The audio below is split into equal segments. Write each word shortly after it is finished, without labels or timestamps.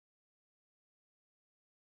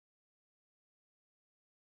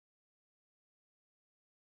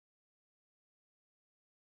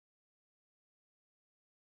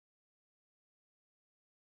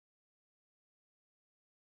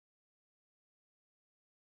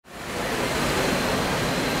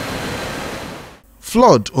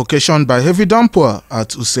Flood occasioned by heavy downpour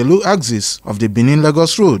at Uselu axis of the Benin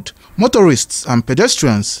Lagos road. Motorists and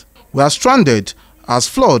pedestrians were stranded as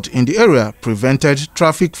flood in the area prevented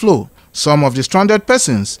traffic flow. Some of the stranded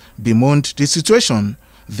persons bemoaned the situation.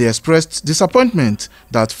 They expressed disappointment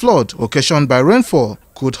that flood occasioned by rainfall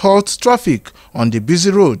could halt traffic on the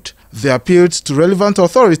busy road. They appealed to relevant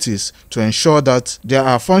authorities to ensure that there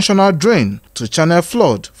are functional drains to channel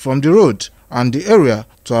flood from the road and the area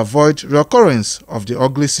to avoid reoccurrence of the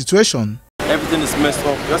ugly situation. Everything is messed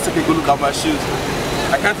up. Just take a good look at my shoes.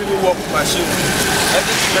 I can't even walk with my shoes.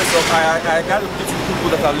 Everything's messed up. I can't look at the people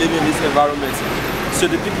that are living in this environment. So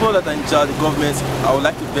the people that are in charge, the government, I would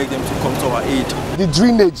like to beg them to come to our aid. The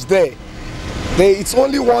drainage there, it's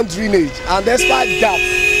only one drainage, and despite that,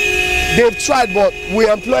 they've tried, but we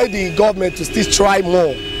employ the government to still try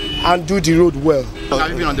more and do the road well.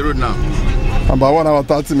 Have you been on the road now? About 1 hour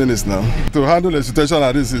 30 minutes now. To handle a situation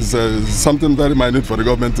like this is something very minute for the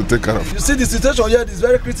government to take care of. You see, the situation here is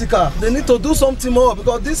very critical. They need to do something more,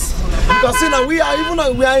 because this, you can see now we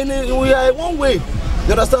are one way.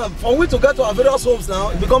 You understand? For we to get to our various homes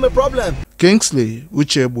now, it becomes a problem. Kingsley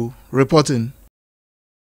Uchebu reporting.